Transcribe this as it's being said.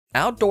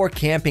Outdoor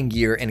camping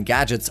gear and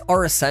gadgets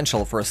are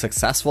essential for a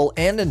successful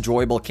and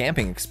enjoyable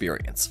camping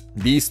experience.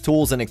 These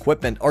tools and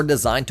equipment are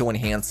designed to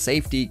enhance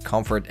safety,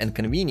 comfort, and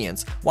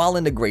convenience while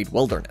in the great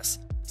wilderness.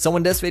 So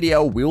in this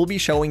video, we will be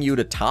showing you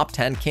the top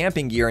 10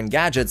 camping gear and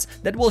gadgets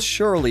that will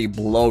surely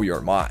blow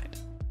your mind.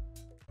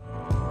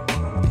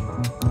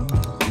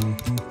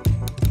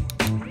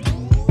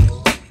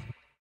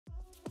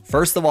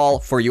 First of all,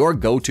 for your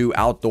go-to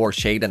outdoor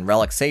shade and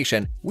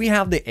relaxation, we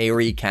have the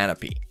Aeri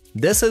canopy.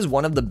 This is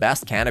one of the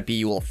best canopy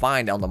you will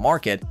find on the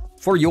market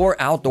for your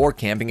outdoor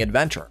camping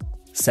adventure.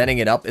 Setting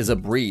it up is a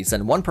breeze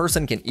and one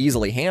person can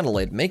easily handle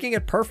it, making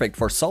it perfect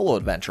for solo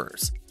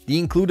adventurers. The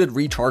included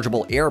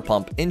rechargeable air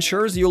pump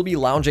ensures you'll be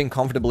lounging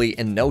comfortably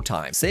in no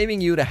time,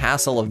 saving you the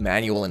hassle of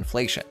manual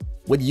inflation.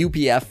 With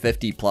UPF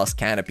 50+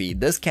 canopy,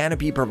 this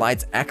canopy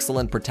provides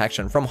excellent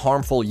protection from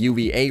harmful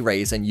UVA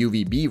rays and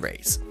UVB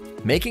rays,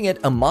 making it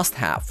a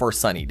must-have for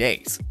sunny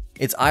days.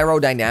 Its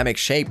aerodynamic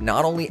shape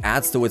not only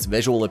adds to its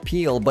visual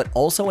appeal, but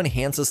also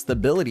enhances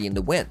stability in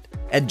the wind.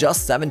 At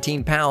just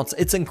 17 pounds,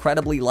 it's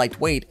incredibly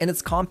lightweight and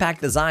its compact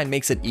design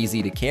makes it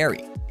easy to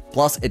carry.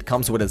 Plus, it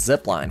comes with a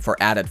zip line for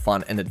added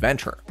fun and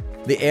adventure.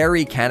 The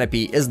Aeri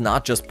canopy is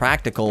not just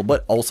practical,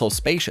 but also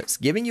spacious,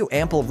 giving you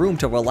ample room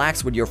to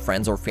relax with your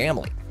friends or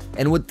family.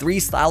 And with 3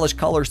 stylish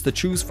colors to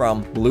choose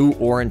from, blue,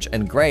 orange,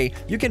 and gray,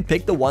 you can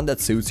pick the one that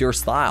suits your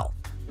style.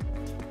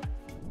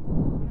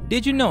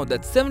 Did you know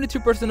that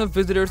 72% of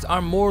visitors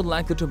are more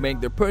likely to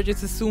make their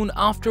purchases soon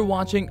after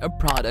watching a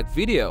product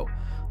video?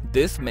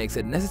 This makes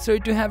it necessary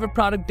to have a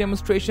product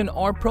demonstration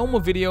or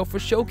promo video for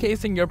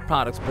showcasing your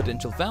product's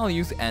potential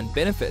values and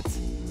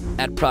benefits.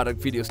 At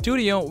Product Video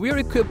Studio, we are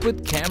equipped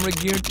with camera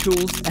gear,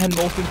 tools, and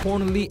most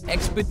importantly,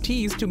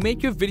 expertise to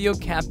make your video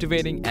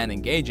captivating and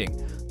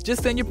engaging.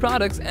 Just send your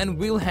products and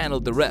we'll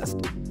handle the rest.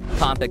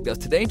 Contact us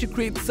today to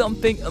create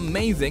something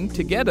amazing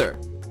together.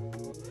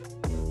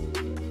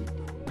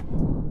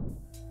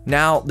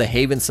 Now, the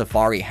Haven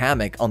Safari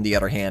hammock, on the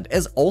other hand,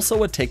 is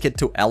also a ticket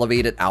to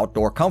elevated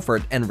outdoor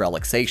comfort and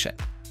relaxation.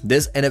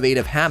 This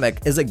innovative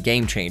hammock is a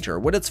game changer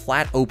with its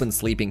flat open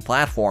sleeping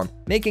platform,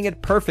 making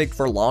it perfect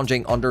for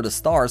lounging under the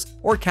stars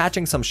or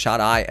catching some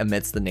shut-eye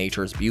amidst the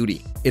nature's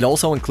beauty. It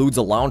also includes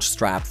a lounge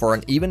strap for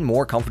an even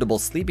more comfortable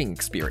sleeping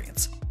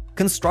experience.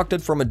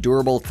 Constructed from a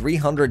durable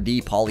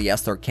 300D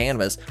polyester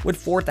canvas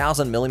with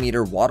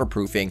 4000mm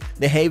waterproofing,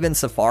 the Haven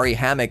Safari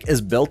hammock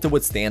is built to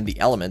withstand the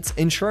elements,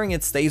 ensuring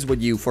it stays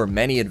with you for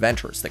many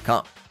adventures to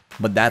come.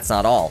 But that's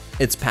not all.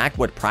 It's packed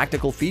with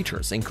practical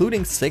features,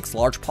 including 6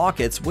 large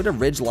pockets with a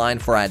ridge line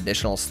for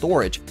additional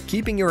storage,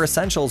 keeping your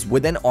essentials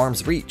within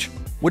arm's reach.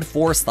 With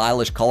 4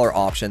 stylish color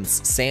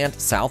options, Sand,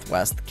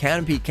 Southwest,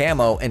 Canopy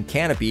Camo, and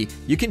Canopy,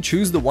 you can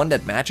choose the one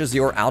that matches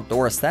your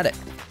outdoor aesthetic.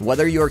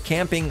 Whether you're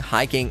camping,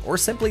 hiking, or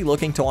simply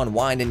looking to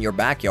unwind in your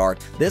backyard,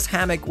 this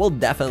hammock will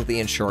definitely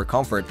ensure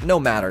comfort no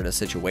matter the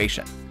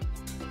situation.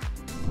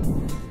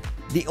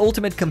 The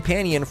ultimate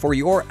companion for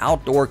your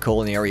outdoor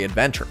culinary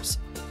adventures.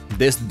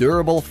 This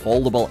durable,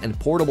 foldable, and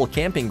portable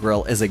camping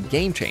grill is a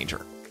game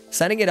changer.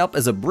 Setting it up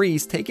is a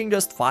breeze, taking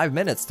just 5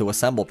 minutes to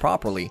assemble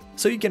properly,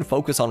 so you can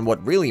focus on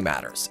what really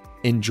matters: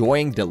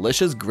 enjoying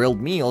delicious grilled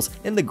meals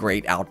in the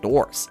great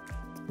outdoors.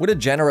 With a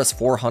generous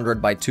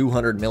 400 by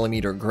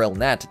 200mm grill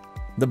net,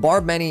 the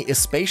Barbemany is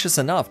spacious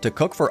enough to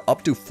cook for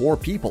up to 4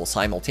 people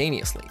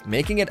simultaneously,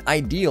 making it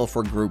ideal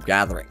for group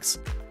gatherings.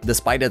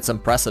 Despite its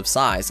impressive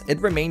size,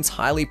 it remains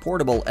highly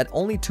portable at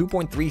only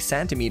 2.3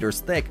 centimeters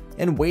thick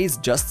and weighs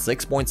just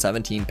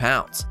 6.17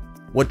 pounds.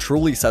 What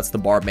truly sets the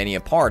Barbemany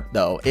apart,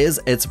 though, is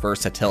its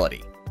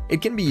versatility.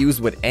 It can be used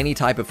with any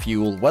type of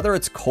fuel, whether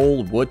it's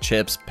coal, wood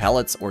chips,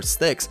 pellets, or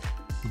sticks,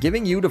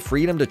 giving you the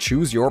freedom to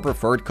choose your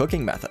preferred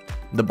cooking method.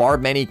 The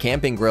Barbemany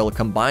camping grill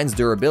combines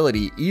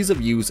durability, ease of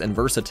use, and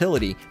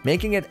versatility,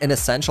 making it an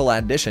essential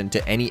addition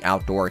to any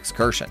outdoor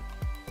excursion.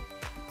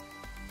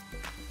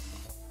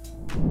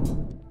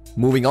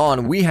 Moving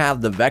on, we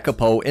have the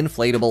WEKAPO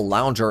Inflatable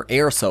Lounger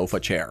Air Sofa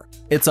Chair.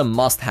 It's a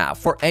must-have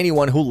for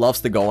anyone who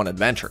loves to go on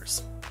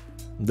adventures.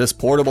 This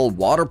portable,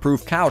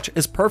 waterproof couch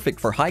is perfect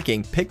for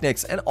hiking,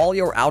 picnics, and all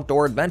your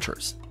outdoor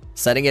adventures.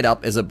 Setting it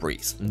up is a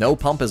breeze. No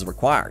pump is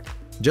required.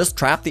 Just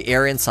trap the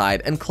air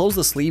inside and close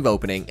the sleeve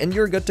opening and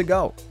you're good to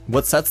go.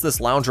 What sets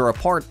this lounger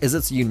apart is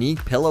its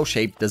unique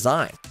pillow-shaped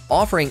design,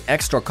 offering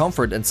extra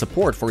comfort and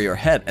support for your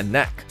head and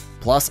neck.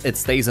 Plus, it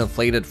stays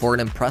inflated for an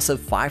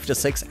impressive 5 to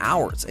 6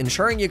 hours,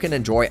 ensuring you can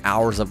enjoy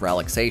hours of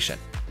relaxation.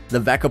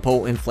 The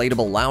WEKAPO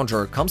Inflatable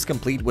Lounger comes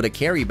complete with a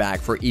carry bag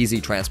for easy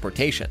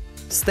transportation,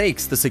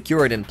 stakes to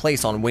secure it in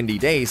place on windy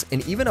days,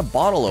 and even a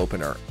bottle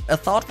opener, a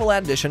thoughtful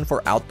addition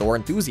for outdoor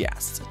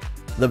enthusiasts.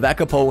 The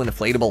WEKAPO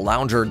Inflatable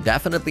Lounger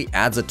definitely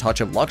adds a touch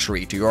of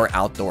luxury to your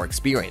outdoor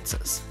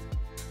experiences.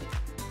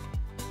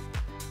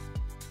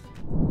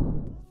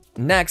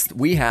 Next,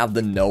 we have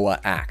the Noah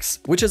Axe,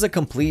 which is a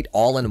complete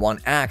all-in-one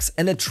axe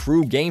and a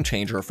true game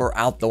changer for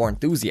outdoor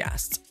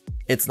enthusiasts.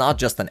 It's not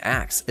just an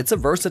axe, it's a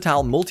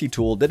versatile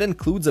multi-tool that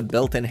includes a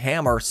built-in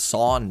hammer,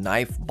 saw,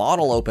 knife,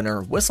 bottle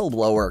opener,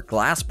 whistleblower,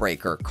 glass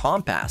breaker,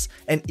 compass,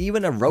 and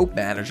even a rope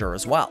manager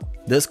as well.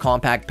 This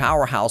compact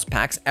powerhouse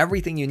packs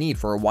everything you need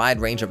for a wide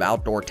range of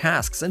outdoor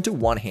tasks into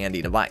one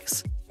handy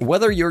device.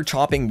 Whether you're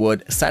chopping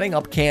wood, setting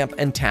up camp,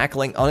 and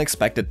tackling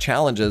unexpected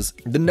challenges,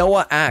 the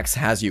Noah Axe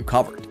has you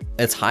covered.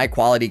 Its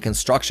high-quality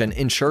construction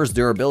ensures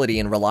durability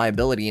and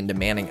reliability in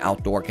demanding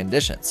outdoor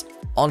conditions.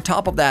 On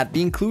top of that,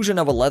 the inclusion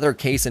of a leather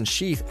case and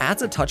sheath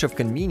adds a touch of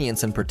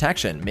convenience and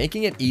protection,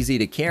 making it easy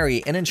to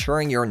carry and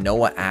ensuring your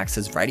Noah Axe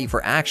is ready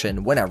for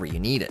action whenever you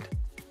need it.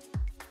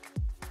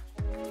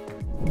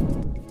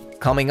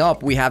 Coming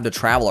up, we have the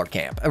Traveler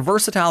Camp, a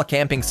versatile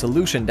camping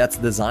solution that's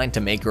designed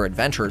to make your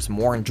adventures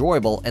more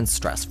enjoyable and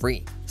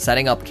stress-free.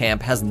 Setting up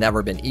camp has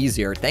never been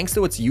easier thanks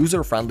to its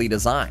user-friendly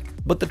design.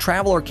 But the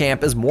Traveler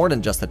Camp is more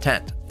than just a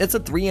tent. It's a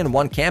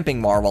 3-in-1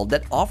 camping marvel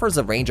that offers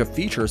a range of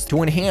features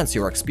to enhance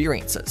your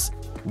experiences.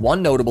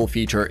 One notable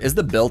feature is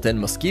the built-in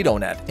mosquito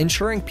net,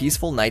 ensuring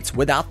peaceful nights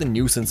without the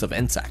nuisance of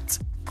insects.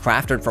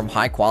 Crafted from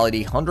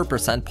high-quality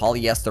 100%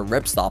 polyester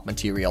ripstop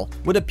material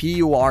with a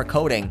PUR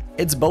coating,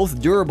 it's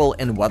both durable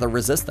and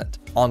weather-resistant.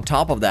 On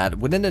top of that,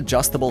 with an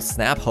adjustable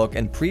snap hook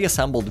and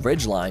pre-assembled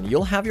ridgeline,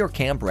 you'll have your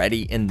camp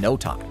ready in no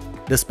time.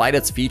 Despite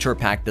its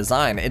feature-packed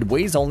design, it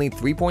weighs only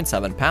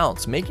 3.7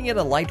 pounds, making it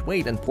a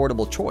lightweight and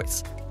portable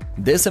choice.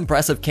 This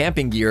impressive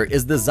camping gear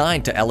is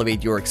designed to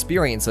elevate your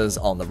experiences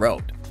on the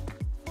road.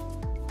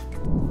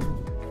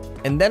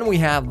 And then we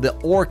have the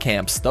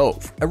OrCamp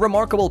Stove, a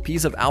remarkable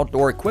piece of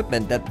outdoor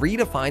equipment that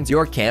redefines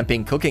your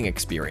camping cooking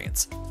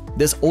experience.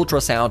 This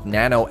ultrasound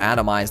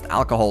nano-atomized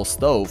alcohol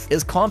stove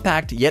is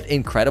compact yet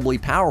incredibly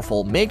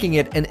powerful, making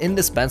it an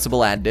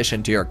indispensable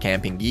addition to your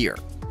camping gear.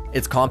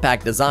 Its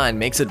compact design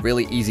makes it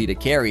really easy to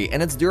carry,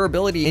 and its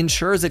durability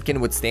ensures it can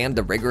withstand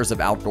the rigors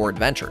of outdoor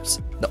adventures.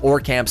 The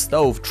OrCamp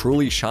Stove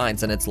truly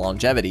shines in its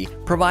longevity,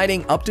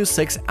 providing up to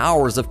 6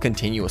 hours of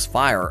continuous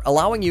fire,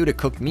 allowing you to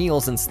cook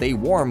meals and stay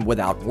warm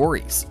without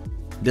worries.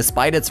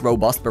 Despite its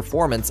robust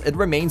performance, it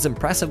remains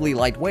impressively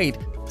lightweight,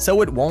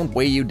 so it won't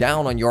weigh you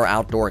down on your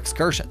outdoor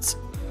excursions.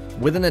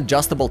 With an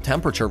adjustable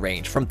temperature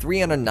range from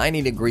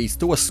 390 degrees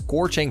to a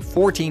scorching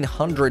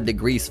 1400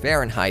 degrees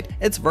Fahrenheit,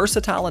 it's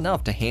versatile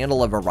enough to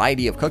handle a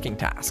variety of cooking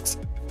tasks.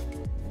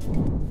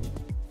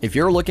 If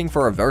you're looking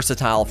for a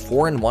versatile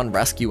 4-in-1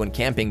 rescue and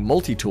camping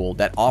multi-tool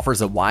that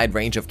offers a wide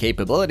range of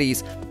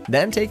capabilities,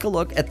 then take a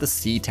look at the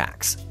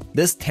CTAX.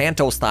 This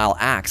Tanto-style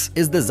axe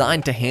is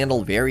designed to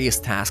handle various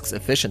tasks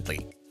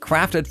efficiently.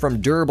 Crafted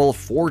from durable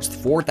forged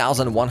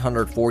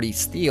 4140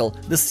 steel,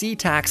 the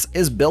CTAX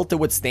is built to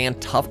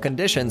withstand tough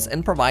conditions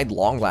and provide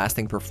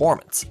long-lasting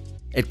performance.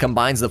 It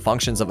combines the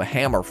functions of a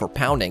hammer for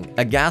pounding,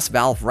 a gas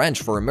valve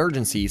wrench for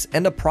emergencies,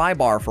 and a pry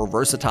bar for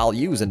versatile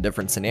use in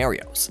different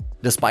scenarios.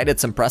 Despite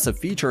its impressive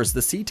features, the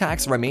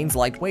CTAX remains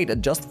lightweight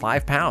at just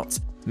 5 pounds,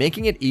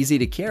 making it easy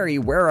to carry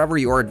wherever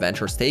your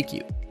adventures take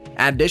you.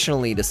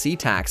 Additionally, the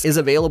CTAX is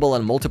available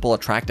in multiple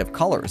attractive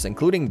colors,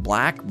 including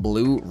black,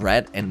 blue,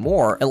 red, and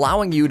more,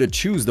 allowing you to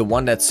choose the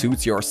one that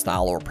suits your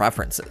style or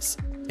preferences.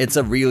 It's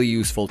a really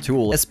useful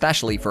tool,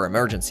 especially for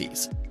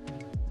emergencies.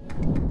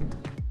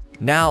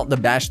 Now, the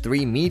Bash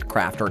 3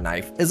 Meatcrafter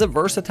knife is a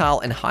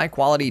versatile and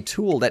high-quality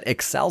tool that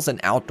excels in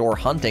outdoor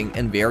hunting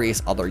and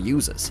various other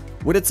uses.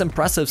 With its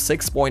impressive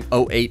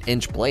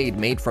 6.08-inch blade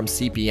made from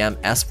CPM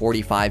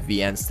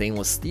S45VN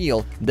stainless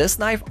steel, this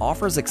knife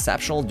offers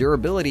exceptional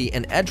durability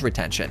and edge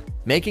retention,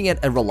 making it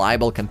a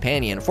reliable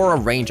companion for a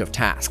range of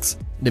tasks.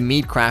 The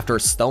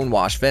Meatcrafter's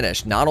stonewash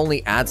finish not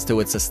only adds to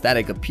its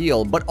aesthetic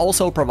appeal, but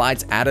also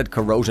provides added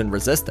corrosion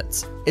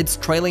resistance. Its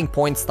trailing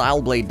point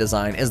style blade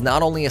design is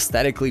not only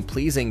aesthetically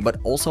pleasing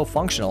but also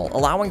functional,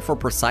 allowing for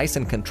precise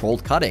and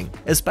controlled cutting,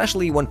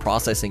 especially when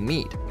processing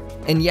meat.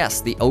 And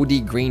yes, the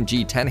OD Green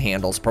G10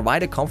 handles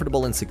provide a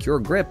comfortable and secure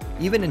grip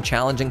even in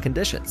challenging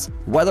conditions.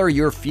 Whether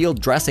you're field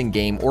dressing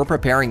game or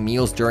preparing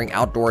meals during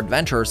outdoor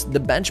adventures, the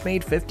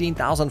Benchmade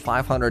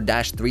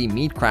 15500-3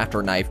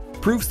 Meatcrafter knife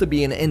proves to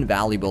be an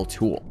invaluable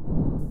tool.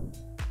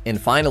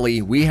 And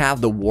finally, we have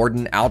the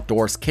Warden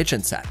Outdoors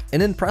Kitchen Set,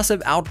 an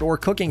impressive outdoor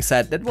cooking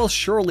set that will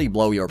surely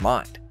blow your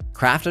mind.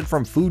 Crafted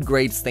from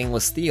food-grade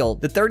stainless steel,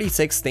 the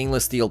 36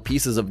 stainless steel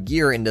pieces of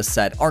gear in this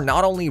set are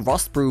not only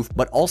rust-proof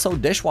but also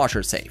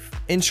dishwasher-safe,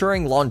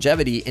 ensuring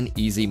longevity and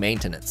easy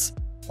maintenance.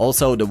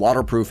 Also, the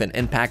waterproof and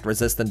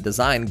impact-resistant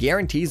design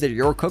guarantees that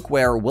your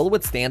cookware will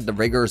withstand the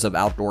rigors of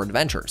outdoor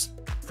adventures,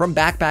 from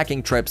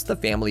backpacking trips to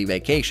family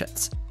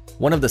vacations.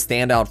 One of the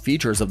standout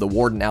features of the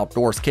Warden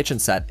Outdoors Kitchen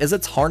Set is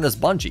its harness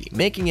bungee,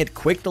 making it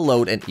quick to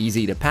load and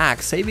easy to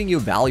pack, saving you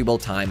valuable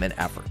time and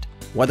effort.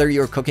 Whether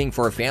you're cooking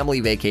for a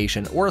family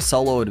vacation or a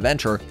solo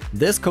adventure,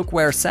 this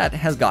cookware set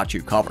has got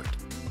you covered.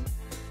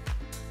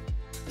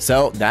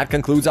 So that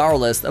concludes our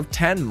list of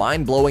 10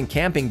 mind-blowing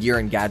camping gear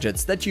and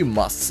gadgets that you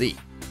must see.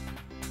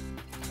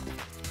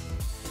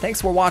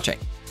 Thanks for watching.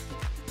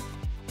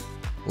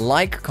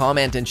 Like,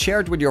 comment, and share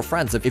it with your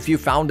friends if you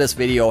found this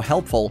video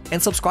helpful,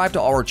 and subscribe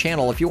to our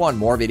channel if you want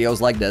more videos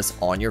like this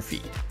on your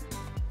feed.